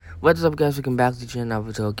What's up, guys? Welcome back to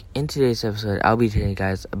Channel Talk. In today's episode, I'll be telling you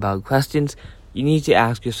guys about questions you need to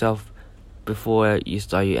ask yourself before you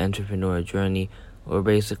start your entrepreneurial journey, or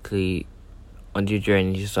basically on your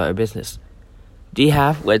journey to start a business. Do you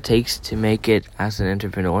have what it takes to make it as an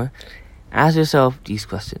entrepreneur? Ask yourself these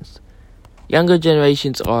questions. Younger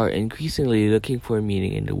generations are increasingly looking for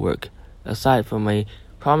meaning in their work. Aside from a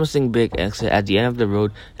promising big exit at the end of the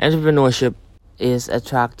road, entrepreneurship is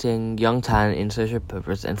attracting young talent in search of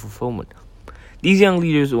purpose and fulfillment. These young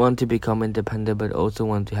leaders want to become independent but also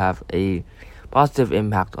want to have a positive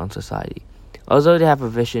impact on society. Although they have a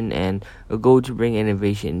vision and a goal to bring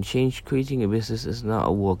innovation and change, creating a business is not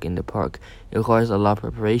a walk in the park. It requires a lot of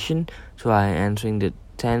preparation. Try answering the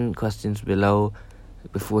 10 questions below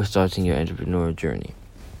before starting your entrepreneurial journey.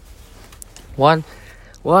 1.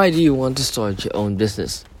 Why do you want to start your own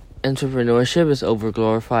business? Entrepreneurship is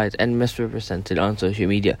overglorified and misrepresented on social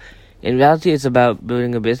media. In reality, it's about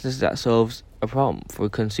building a business that solves a problem for a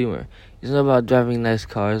consumer. It's not about driving nice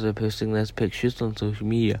cars or posting nice pictures on social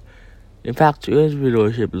media. In fact,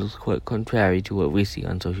 entrepreneurship looks quite contrary to what we see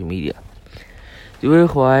on social media. Do we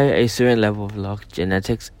require a certain level of luck,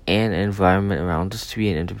 genetics, and environment around us to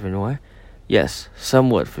be an entrepreneur? Yes,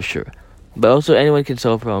 somewhat for sure. But also anyone can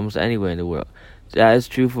solve problems anywhere in the world. That is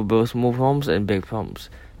true for both small problems and big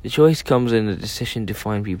problems. The choice comes in the decision to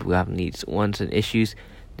find people who have needs, wants, and issues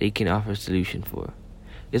they can offer a solution for.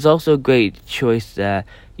 It's also a great choice that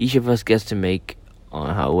each of us gets to make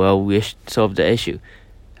on how well we wish to solve the issue,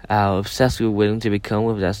 how obsessed we're willing to become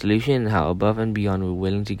with that solution, and how above and beyond we're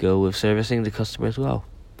willing to go with servicing the customer as well.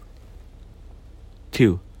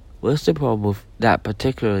 2. What's the problem that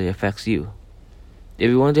particularly affects you? If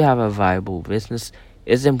you want to have a viable business,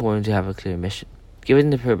 it's important to have a clear mission. Given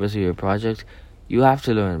the purpose of your project, you have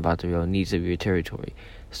to learn about the real needs of your territory.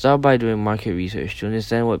 Start by doing market research to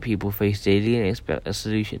understand what people face daily and expect as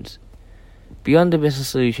solutions. Beyond the business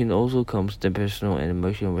solution also comes the personal and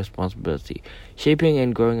emotional responsibility, shaping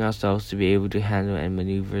and growing ourselves to be able to handle and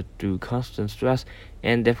maneuver through constant stress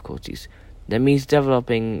and difficulties. That means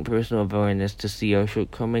developing personal awareness to see our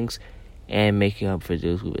shortcomings and making up for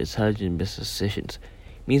those with intelligent business decisions.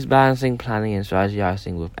 It means balancing planning and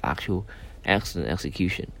strategizing with actual excellent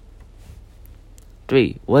execution.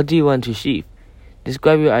 3. What do you want to achieve?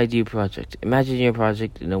 Describe your ideal project. Imagine your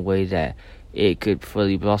project in a way that it could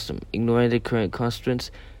fully blossom. Ignoring the current constraints,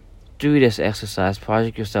 through this exercise,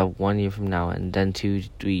 project yourself 1 year from now and then 2 to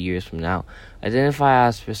 3 years from now. Identify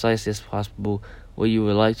as precisely as possible what you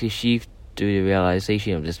would like to achieve through the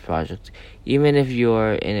realization of this project. Even if you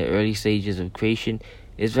are in the early stages of creation,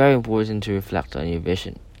 it's very important to reflect on your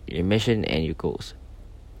vision, your mission, and your goals.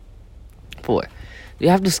 4. Do you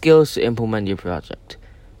have the skills to implement your project?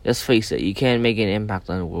 Let's face it, you can't make an impact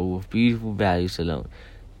on the world with beautiful values alone.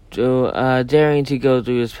 So, daring to go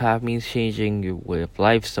through this path means changing your way of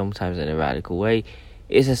life, sometimes in a radical way.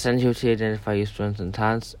 It's essential to identify your strengths and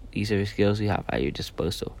talents. These are the skills you have at your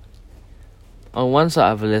disposal. On one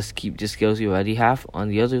side of the list, keep the skills you already have. On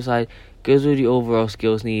the other side, go through the overall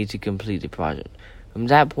skills needed to complete the project. From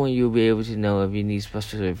that point, you'll be able to know if you need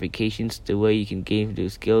special certifications, the way you can gain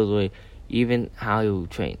those skills, or even how you will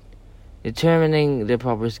train. Determining the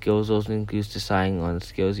proper skills also includes deciding on the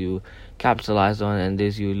skills you capitalize on and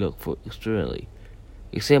those you look for externally.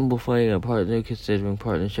 Example, finding a partner, considering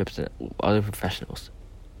partnerships with other professionals.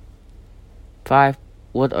 5.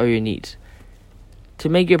 What are your needs? To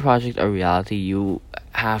make your project a reality, you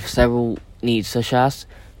have several needs, such as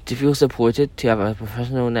to feel supported, to have a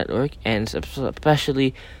professional network, and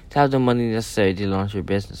especially to have the money necessary to launch your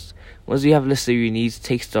business. Once you have listed your needs,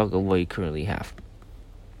 take stock of what you currently have.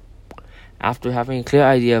 After having a clear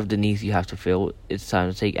idea of the needs you have to fill, it's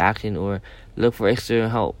time to take action or look for external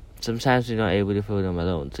help. Sometimes you're not able to fill them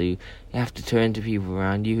alone, so you have to turn to people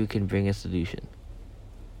around you who can bring a solution.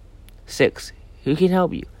 6. Who can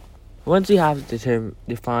help you? Once you have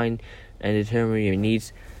defined and determined your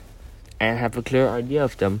needs and have a clear idea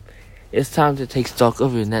of them, it's time to take stock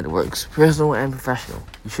of your networks, personal and professional.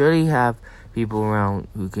 You surely have people around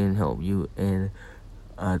who can help you in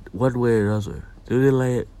one way or another. Do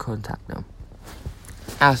delay it, contact them.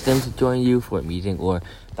 Ask them to join you for a meeting or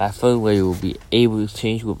by phone where you will be able to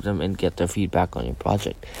exchange with them and get their feedback on your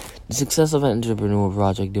project. The success of an entrepreneurial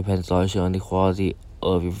project depends largely on the quality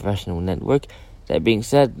of your professional network. That being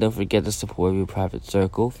said, don't forget the support of your private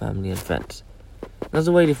circle, family, and friends.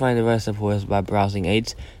 Another way to find the right support is by browsing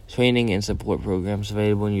aids, training, and support programs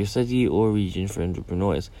available in your city or region for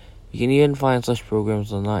entrepreneurs. You can even find such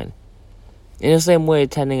programs online. In the same way,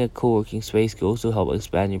 attending a co-working space can also help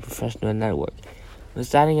expand your professional network. When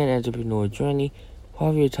starting an entrepreneurial journey,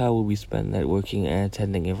 part of your time will be spent networking and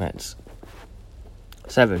attending events.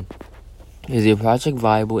 7. Is your project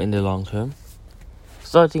viable in the long term?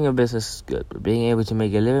 Starting a business is good, but being able to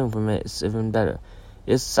make a living from it is even better.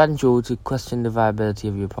 It's essential to question the viability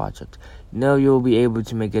of your project. Know you'll be able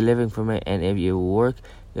to make a living from it, and if it will work,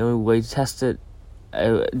 the only way is to test it.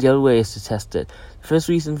 The first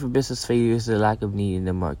reason for business failure is the lack of need in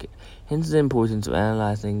the market. Hence the importance of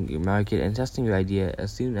analyzing your market and testing your idea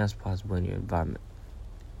as soon as possible in your environment.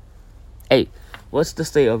 8. What's the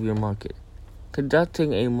state of your market?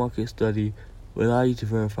 Conducting a market study will allow you to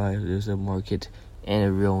verify if there's a market and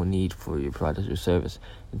a real need for your product or service.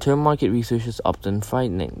 The term market research is often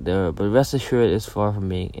frightening, but rest assured it's far from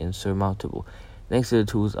being insurmountable, thanks to the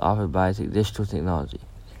tools offered by digital technology.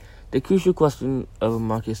 The crucial question of a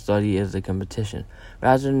market study is the competition.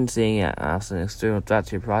 Rather than seeing it as an external threat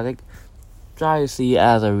to your product, try to see it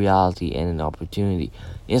as a reality and an opportunity.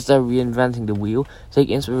 Instead of reinventing the wheel, take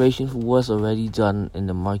inspiration from what's already done in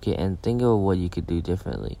the market and think of what you could do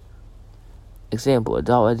differently. Example,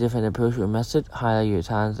 adopt a different approach or method, highlight your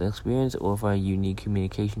talents and experience, or find a unique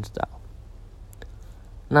communication style.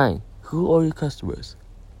 9. Who are your customers?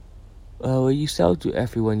 When you sell to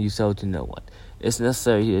everyone, you sell to no one. It's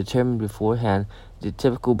necessary to determine beforehand the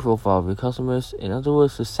typical profile of your customers, in other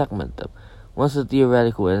words, to segment them. Once the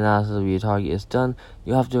theoretical analysis of your target is done,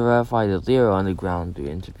 you have to verify that they are on the ground through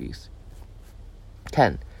interviews.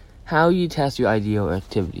 10. How you test your idea or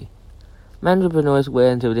activity. Many entrepreneurs wait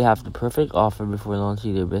until they have the perfect offer before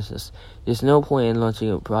launching their business. There's no point in launching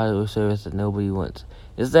a product or service that nobody wants.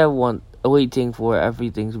 Instead of waiting for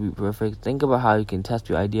everything to be perfect, think about how you can test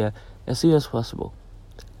your idea as soon as possible.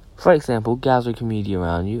 For example, gather a community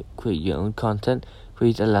around you, create your own content,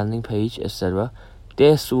 create a landing page, etc.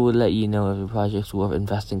 This will let you know if your project is worth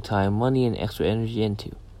investing time, money, and extra energy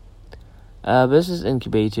into. A business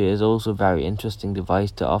incubator is also a very interesting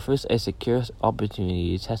device that offers a secure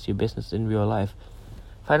opportunity to test your business in real life.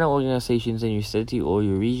 Find out organizations in your city or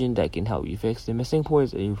your region that can help you fix the missing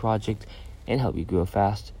points in your project and help you grow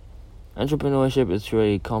fast. Entrepreneurship is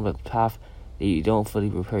truly a complex path that you don't fully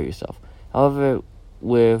prepare yourself. However,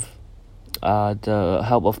 with the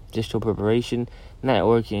help of digital preparation,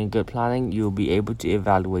 networking, and good planning, you will be able to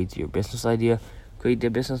evaluate your business idea, create the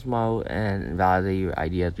business model, and validate your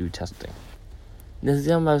idea through testing. This is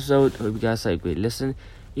the end of the episode. Hope you guys had a great listen.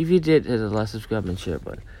 If you did, hit the like, subscribe, and share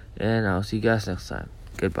button. And I'll see you guys next time.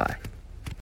 Goodbye.